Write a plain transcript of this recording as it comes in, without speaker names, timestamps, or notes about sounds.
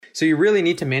So you really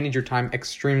need to manage your time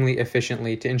extremely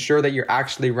efficiently to ensure that you're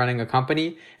actually running a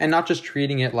company and not just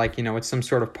treating it like, it's some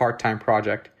sort of part-time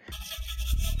project.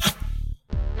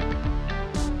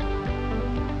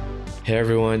 Hey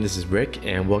everyone, this is Rick,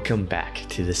 and welcome back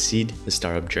to the Seed the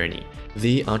Startup Journey,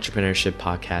 the entrepreneurship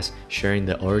podcast sharing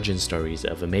the origin stories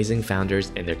of amazing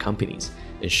founders and their companies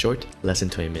in short, less than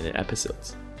 20-minute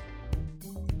episodes.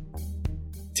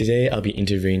 Today, I'll be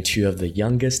interviewing two of the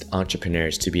youngest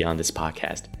entrepreneurs to be on this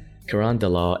podcast, Karan,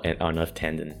 Dalal, and Arnuv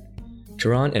Tandon.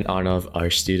 Karan and Arnuv are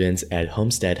students at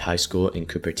Homestead High School in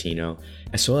Cupertino,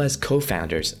 as well as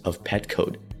co-founders of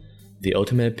PetCode, the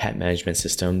ultimate pet management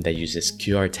system that uses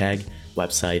QR tag,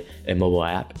 website, and mobile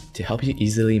app to help you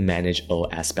easily manage all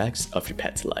aspects of your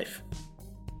pet's life.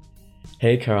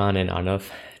 Hey Karan and Arnuv,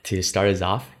 to start us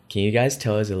off, can you guys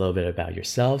tell us a little bit about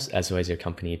yourselves as well as your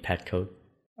company PetCode?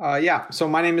 So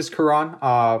my name is Karan.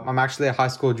 I'm actually a high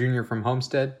school junior from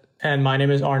Homestead. And my name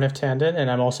is Arnuv Tandon,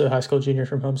 and I'm also a high school junior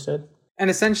from Homestead.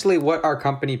 And essentially what our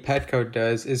company PetCode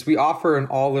does is we offer an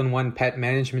all-in-one pet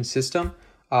management system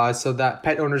so that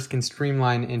pet owners can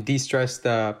streamline and de-stress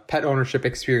the pet ownership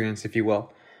experience, if you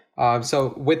will.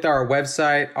 So with our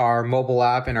website, our mobile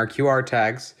app, and our QR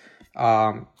tags,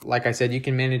 like I said, you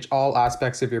can manage all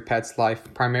aspects of your pet's life,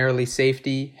 primarily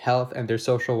safety, health, and their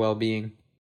social well-being.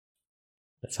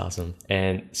 That's awesome.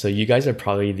 And so you guys are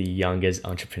probably the youngest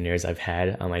entrepreneurs I've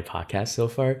had on my podcast so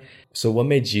far. So what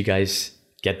made you guys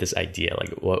get this idea?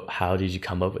 How did you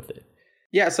come up with it?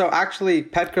 Yeah, so actually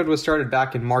PetCode was started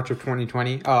back in March of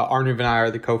 2020. Arnuv and I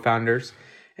are the co-founders.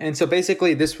 And so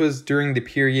basically this was during the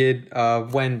period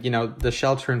of when, the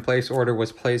shelter-in-place order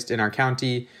was placed in our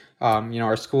county.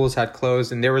 Our schools had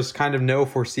closed and there was kind of no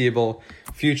foreseeable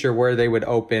future where they would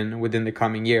open within the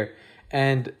coming year.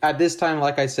 And at this time,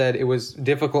 like I said, it was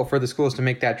difficult for the schools to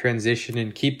make that transition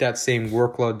and keep that same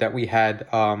workload that we had.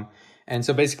 And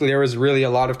so basically there was really a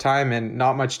lot of time and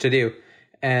not much to do.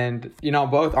 And,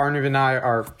 both Arnuv and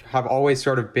I have always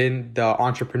sort of been the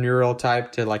entrepreneurial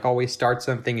type to always start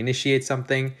something, initiate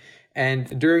something.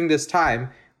 And during this time,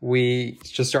 we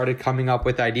just started coming up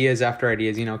with ideas after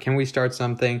ideas. Can we start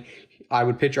something? I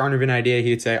would pitch Arnuv an idea.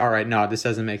 He'd say, all right, no, this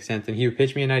doesn't make sense. And he would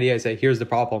pitch me an idea. I'd say, here's the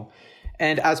problem.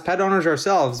 And as pet owners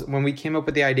ourselves, when we came up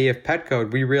with the idea of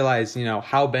PetCode, we realized,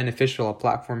 how beneficial a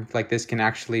platform like this can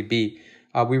actually be.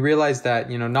 We realized that,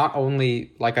 not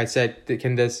only, like I said,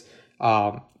 can this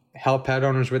help pet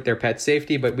owners with their pet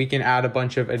safety, but we can add a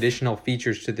bunch of additional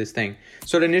features to this thing.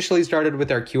 So it initially started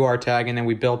with our QR tag, and then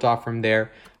we built off from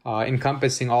there,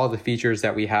 encompassing all the features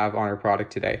that we have on our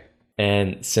product today.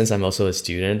 And since I'm also a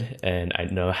student and I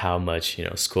know how much,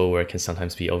 schoolwork can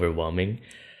sometimes be overwhelming,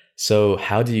 so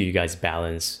how do you guys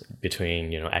balance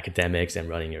between, academics and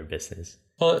running your business?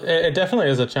 Well, it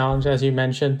definitely is a challenge, as you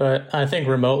mentioned, but I think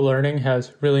remote learning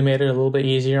has really made it a little bit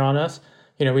easier on us.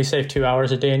 We save 2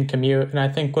 hours a day in commute. And I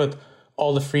think with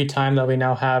all the free time that we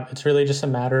now have, it's really just a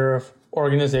matter of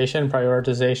organization,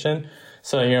 prioritization.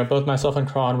 So, both myself and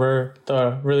Karan, we're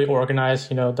the really organized,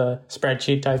 the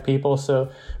spreadsheet type people.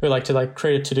 So we like to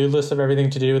create a to-do list of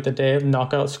everything to do with the day,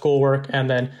 knock out schoolwork. And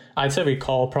then I'd say we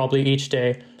call probably each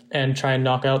day and try and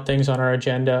knock out things on our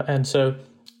agenda. And so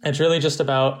it's really just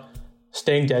about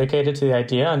staying dedicated to the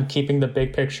idea and keeping the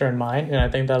big picture in mind. And I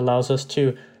think that allows us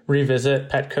to revisit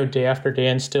PetCode day after day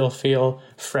and still feel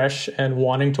fresh and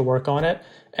wanting to work on it.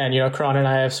 And, Karan and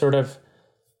I have sort of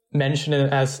mentioned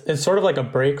it as it's sort of like a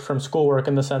break from schoolwork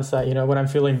in the sense that, when I'm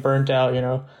feeling burnt out,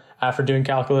 after doing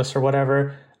calculus or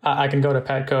whatever, I can go to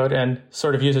PetCode and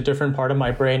sort of use a different part of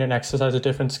my brain and exercise a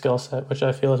different skill set, which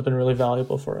I feel has been really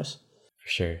valuable for us. For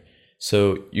sure.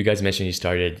 So you guys mentioned you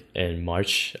started in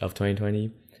March of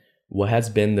 2020. What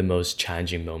has been the most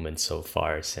challenging moment so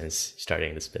far since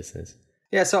starting this business?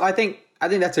 Yeah, so I think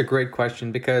that's a great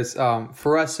question because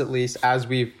for us, at least, as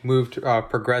we've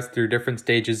progressed through different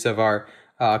stages of our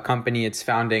company, its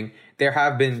founding, there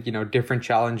have been, different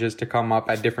challenges to come up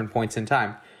at different points in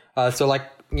time.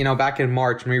 Back in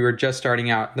March when we were just starting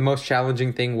out, the most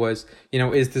challenging thing was,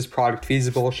 is this product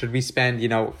feasible? Should we spend,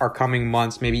 our coming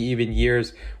months, maybe even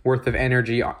years worth of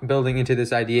energy building into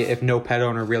this idea if no pet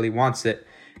owner really wants it?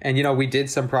 And, we did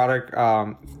some product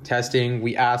testing.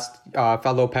 We asked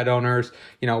fellow pet owners,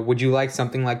 would you like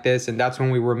something like this? And that's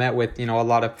when we were met with, a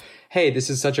lot of, hey, this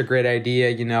is such a great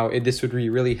idea. This would be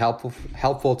really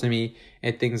helpful to me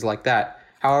and things like that.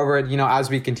 However, as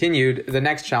we continued, the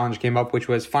next challenge came up, which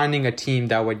was finding a team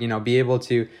that would, be able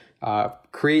to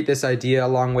create this idea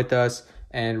along with us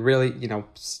and really,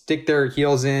 stick their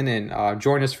heels in and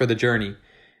join us for the journey.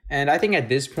 And I think at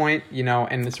this point,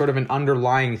 and sort of an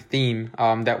underlying theme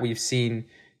that we've seen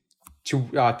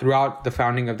throughout the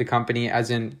founding of the company,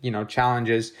 as in,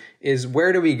 challenges, is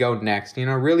where do we go next?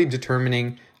 Really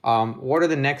determining what are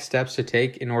the next steps to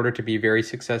take in order to be very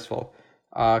successful.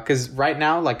 Because right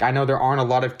now, like, I know there aren't a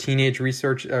lot of teenage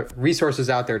resources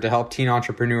out there to help teen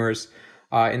entrepreneurs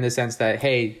in the sense that,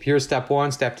 hey, here's step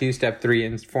 1, step 2, step 3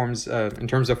 in terms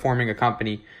of forming a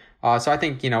company. So I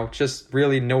think, just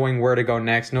really knowing where to go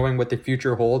next, knowing what the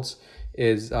future holds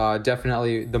is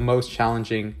definitely the most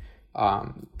challenging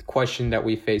question that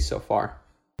we face so far.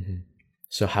 Mm-hmm.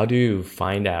 So how do you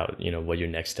find out, what your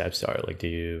next steps are? Like, do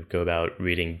you go about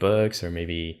reading books or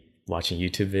maybe watching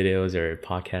YouTube videos or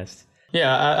podcasts?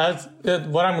 Yeah,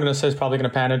 what I'm going to say is probably going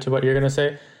to pan into what you're going to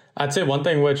say. I'd say one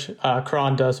thing which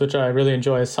Karan does, which I really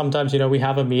enjoy, is sometimes, we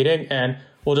have a meeting and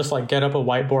we'll just like get up a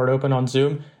whiteboard open on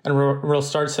Zoom and we'll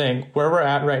start saying where we're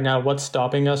at right now, what's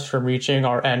stopping us from reaching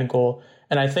our end goal.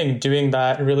 And I think doing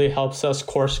that really helps us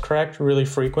course correct really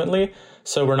frequently.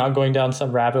 So we're not going down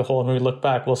some rabbit hole and when we look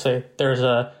back, we'll say there's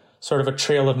a sort of a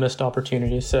trail of missed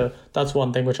opportunities. So that's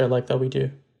one thing which I like that we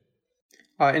do.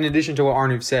 In addition to what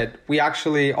Arnuv said, we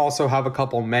actually also have a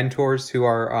couple mentors who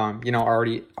are,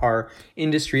 already are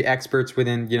industry experts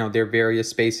within, their various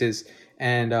spaces.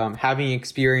 And having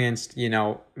experienced,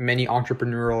 many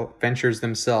entrepreneurial ventures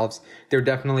themselves, they're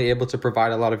definitely able to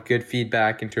provide a lot of good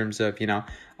feedback in terms of,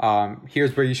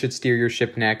 here's where you should steer your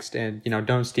ship next and,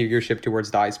 don't steer your ship towards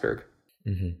the iceberg.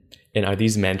 Mm-hmm. And are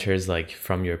these mentors like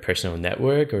from your personal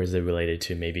network or is it related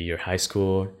to maybe your high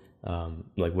school?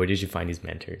 Like, where did you find these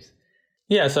mentors?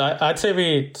 Yeah, so I'd say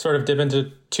we sort of dip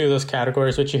into two of those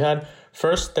categories which you had.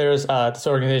 First, there's this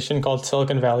organization called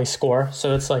Silicon Valley Score.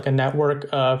 So it's like a network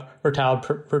of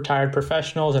retired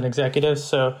professionals and executives.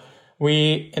 So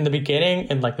we, in the beginning,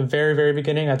 in like the very, very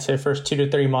beginning, I'd say first 2 to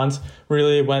 3 months,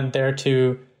 really went there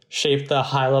to shape the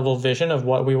high level vision of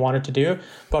what we wanted to do.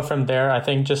 But from there, I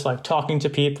think just like talking to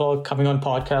people, coming on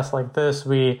podcasts like this,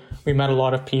 we met a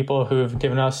lot of people who've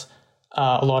given us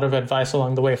a lot of advice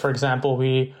along the way. For example,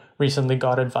 we recently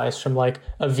got advice from like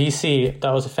a VC that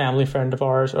was a family friend of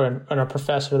ours or a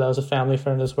professor that was a family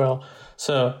friend as well.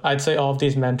 So I'd say all of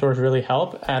these mentors really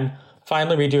help. And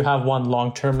finally, we do have one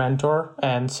long-term mentor.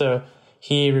 And so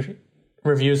he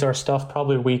reviews our stuff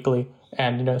probably weekly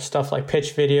and, stuff like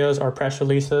pitch videos or press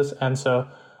releases. And so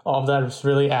all of that has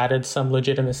really added some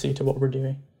legitimacy to what we're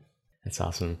doing. That's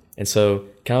awesome. And so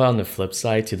kind of on the flip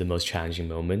side to the most challenging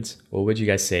moments, what would you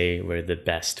guys say were the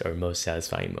best or most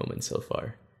satisfying moments so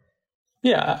far?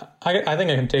 Yeah, I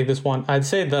think I can take this one. I'd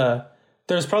say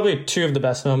there's probably two of the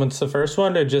best moments. The first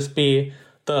one would just be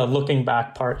the looking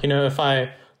back part. If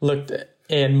I looked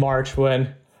in March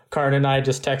when Karan and I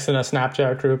just texted a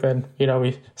Snapchat group and,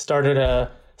 we started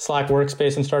a Slack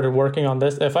workspace and started working on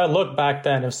this. If I look back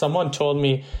then, if someone told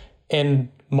me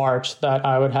in March that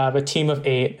I would have a team of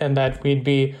 8 and that we'd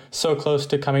be so close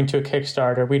to coming to a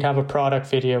Kickstarter, we'd have a product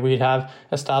video, we'd have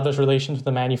established relations with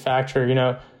the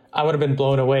manufacturer, I would have been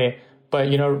blown away. But,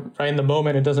 right in the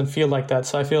moment, it doesn't feel like that.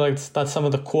 So I feel like that's some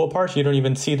of the cool parts. You don't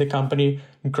even see the company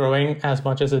growing as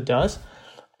much as it does.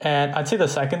 And I'd say the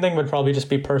second thing would probably just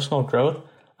be personal growth.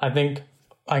 I think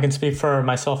I can speak for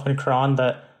myself and Karan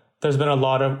that there's been a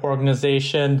lot of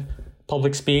organization,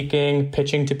 public speaking,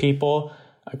 pitching to people,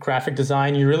 graphic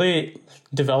design. You really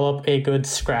develop a good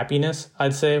scrappiness,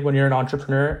 I'd say, when you're an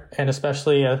entrepreneur and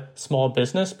especially a small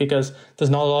business because there's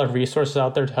not a lot of resources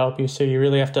out there to help you. So you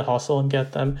really have to hustle and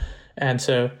get them. And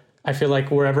so I feel like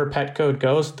wherever PetCode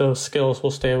goes, those skills will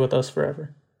stay with us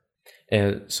forever.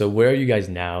 And so where are you guys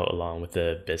now along with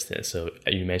the business? So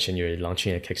you mentioned you're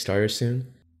launching a Kickstarter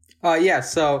soon? Yeah,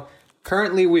 so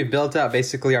currently we've built out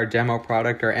basically our demo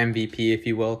product, our MVP, if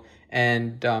you will.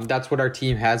 And that's what our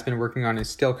team has been working on and is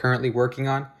still currently working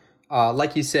on.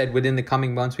 Like you said, within the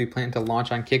coming months, we plan to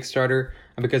launch on Kickstarter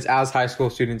because as high school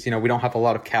students, we don't have a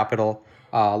lot of capital,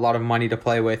 a lot of money to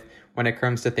play with when it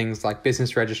comes to things like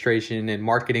business registration and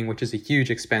marketing, which is a huge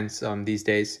expense these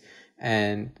days,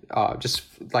 and just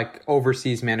like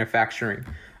overseas manufacturing.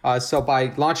 So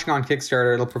by launching on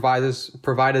Kickstarter, it'll provide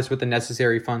us with the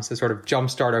necessary funds to sort of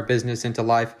jumpstart our business into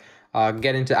life,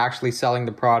 get into actually selling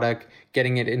the product,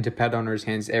 getting it into pet owners'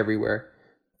 hands everywhere.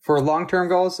 For long-term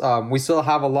goals, we still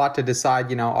have a lot to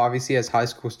decide. Obviously as high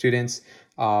school students,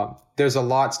 there's a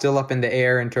lot still up in the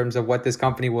air in terms of what this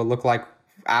company will look like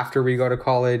after we go to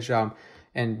college, and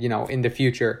in the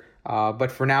future.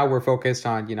 But for now, we're focused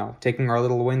on taking our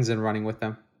little wins and running with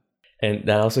them. And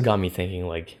that also got me thinking,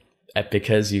 like,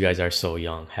 because you guys are so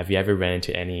young, have you ever ran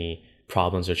into any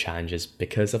problems or challenges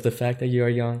because of the fact that you are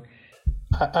young?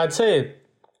 I'd say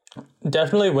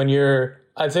definitely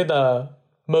I'd say the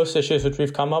most issues which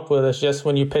we've come up with is just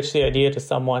when you pitch the idea to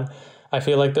someone. I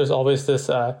feel like there's always this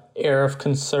air of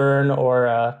concern,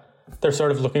 or they're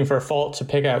sort of looking for a fault to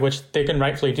pick at, which they can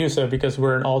rightfully do so because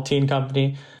we're an all-teen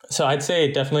company. So I'd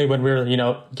say definitely when we're,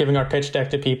 giving our pitch deck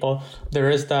to people, there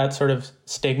is that sort of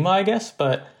stigma, I guess.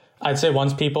 But I'd say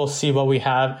once people see what we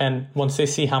have and once they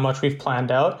see how much we've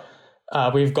planned out,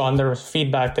 we've gotten their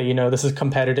feedback that, this is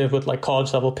competitive with like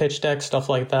college level pitch decks, stuff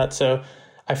like that. So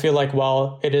I feel like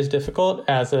while it is difficult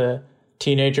as a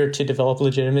teenager to develop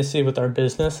legitimacy with our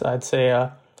business, I'd say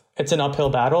it's an uphill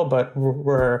battle, but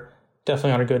we're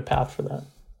definitely on a good path for that.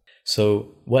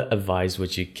 So what advice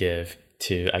would you give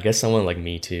to, I guess, someone like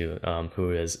me too,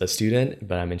 who is a student,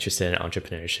 but I'm interested in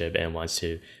entrepreneurship and wants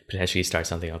to potentially start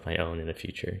something of my own in the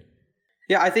future?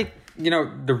 Yeah, I think,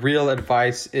 the real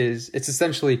advice is it's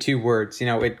essentially two words.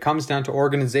 It comes down to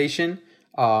organization.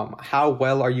 How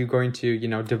well are you going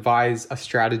to, devise a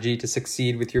strategy to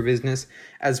succeed with your business,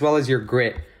 as well as your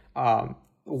grit?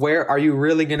 Where are you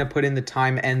really going to put in the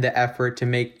time and the effort to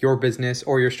make your business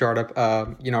or your startup,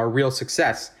 a real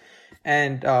success?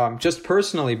 And just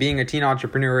personally, being a teen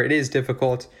entrepreneur, it is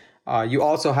difficult. You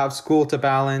also have school to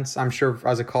balance. I'm sure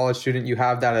as a college student, you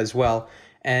have that as well.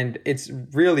 And it's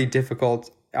really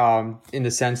difficult in the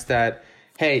sense that,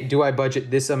 hey, do I budget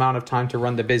this amount of time to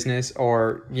run the business?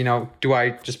 Or, do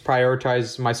I just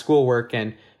prioritize my schoolwork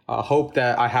and hope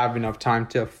that I have enough time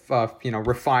to,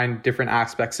 refine different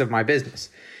aspects of my business?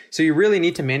 So you really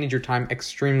need to manage your time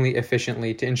extremely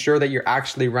efficiently to ensure that you're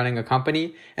actually running a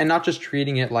company and not just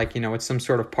treating it like, it's some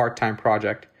sort of part-time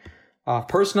project.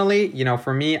 Personally,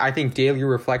 for me, I think daily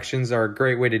reflections are a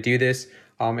great way to do this.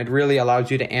 It really allows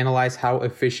you to analyze how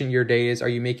efficient your day is. Are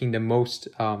you making the most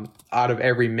out of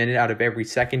every minute, out of every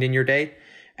second in your day?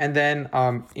 And then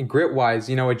in grit-wise,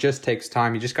 it just takes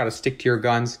time. You just got to stick to your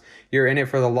guns. You're in it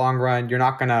for the long run. You're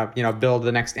not going to, build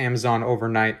the next Amazon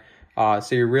overnight.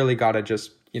 So you really got to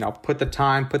just, put the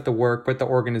time, put the work, put the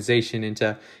organization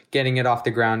into getting it off the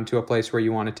ground to a place where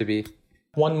you want it to be.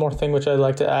 One more thing which I'd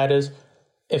like to add is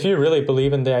if you really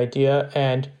believe in the idea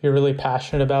and you're really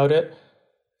passionate about it,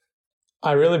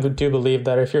 I really do believe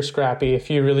that if you're scrappy, if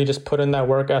you really just put in that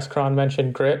work, as Karan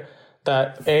mentioned, grit,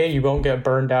 that A, you won't get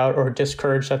burned out or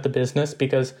discouraged at the business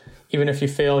because even if you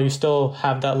fail, you still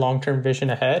have that long-term vision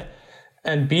ahead.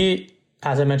 And B,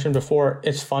 as I mentioned before,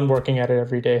 it's fun working at it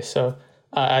every day. So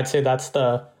I'd say that's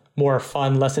the more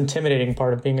fun, less intimidating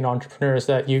part of being an entrepreneur, is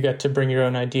that you get to bring your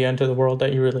own idea into the world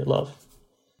that you really love.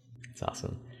 That's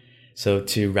awesome. So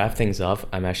to wrap things up,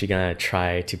 I'm actually going to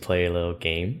try to play a little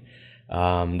game.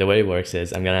 The way it works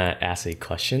is I'm going to ask a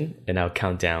question and I'll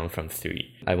count down from 3.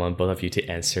 I want both of you to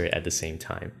answer it at the same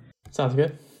time. Sounds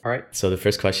good. All right. So the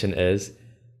first question is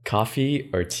coffee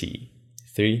or tea?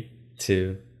 3,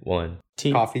 2, 1.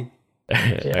 Tea. Coffee.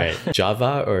 All right.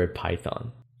 Java or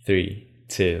Python? 3,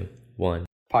 2, 1.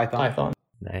 Python.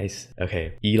 Nice.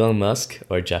 Okay. Elon Musk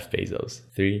or Jeff Bezos?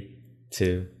 3,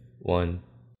 2, 1.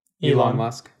 Elon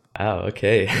Musk. Oh,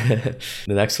 okay.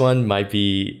 The next one might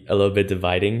be a little bit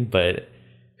dividing, but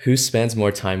who spends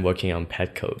more time working on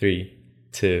PetCode? 3,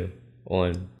 2,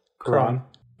 1. Karan.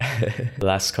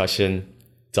 Last question.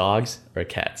 Dogs or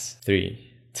cats? 3,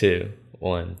 2,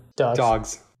 1.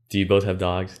 Dogs. Do you both have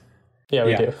dogs? Yeah,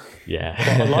 we do.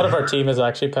 Yeah. Well, a lot of our team is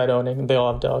actually pet owning. They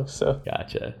all have dogs. So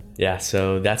Gotcha. Yeah,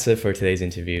 so that's it for today's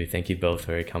interview. Thank you both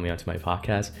for coming onto my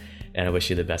podcast, and I wish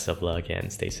you the best of luck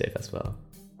and stay safe as well.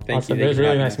 Thank you. It was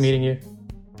really nice meeting you.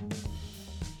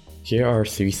 Here are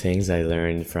 3 things I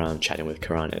learned from chatting with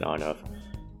Karan and Arnuv.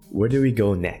 Where do we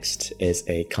go next is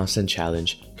a constant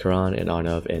challenge Karan and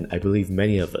Arnuv, and I believe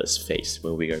many of us, face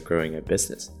when we are growing a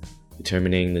business.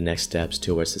 Determining the next steps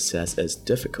towards success is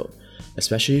difficult,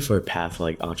 especially for a path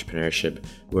like entrepreneurship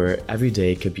where every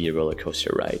day could be a roller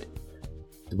coaster ride.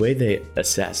 The way they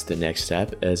assess the next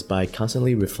step is by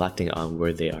constantly reflecting on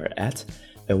where they are at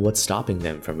and what's stopping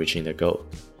them from reaching their goal.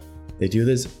 They do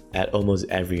this at almost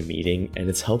every meeting, and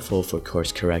it's helpful for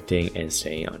course correcting and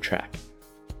staying on track.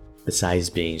 Besides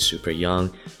being super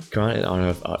young, Karan and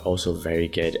Arnuv are also very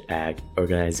good at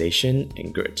organization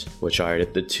and grit, which are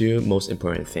the 2 most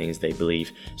important things they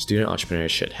believe student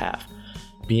entrepreneurs should have.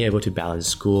 Being able to balance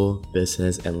school,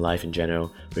 business, and life in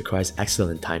general requires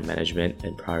excellent time management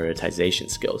and prioritization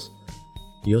skills.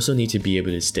 You also need to be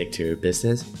able to stick to your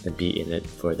business and be in it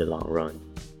for the long run.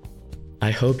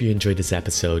 I hope you enjoyed this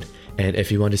episode, and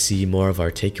if you want to see more of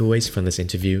our takeaways from this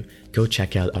interview, go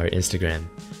check out our Instagram.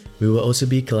 We will also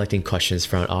be collecting questions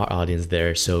from our audience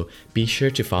there, so be sure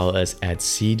to follow us at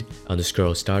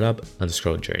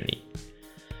seed_startup_journey.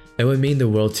 It would mean the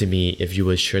world to me if you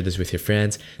would share this with your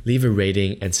friends, leave a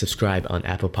rating, and subscribe on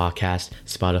Apple Podcasts,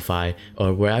 Spotify,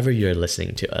 or wherever you're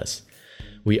listening to us.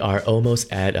 We are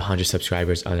almost at 100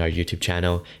 subscribers on our YouTube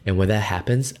channel, and when that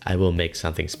happens, I will make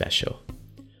something special.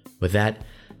 With that,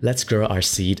 let's grow our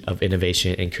seed of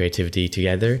innovation and creativity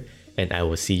together, and I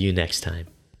will see you next time.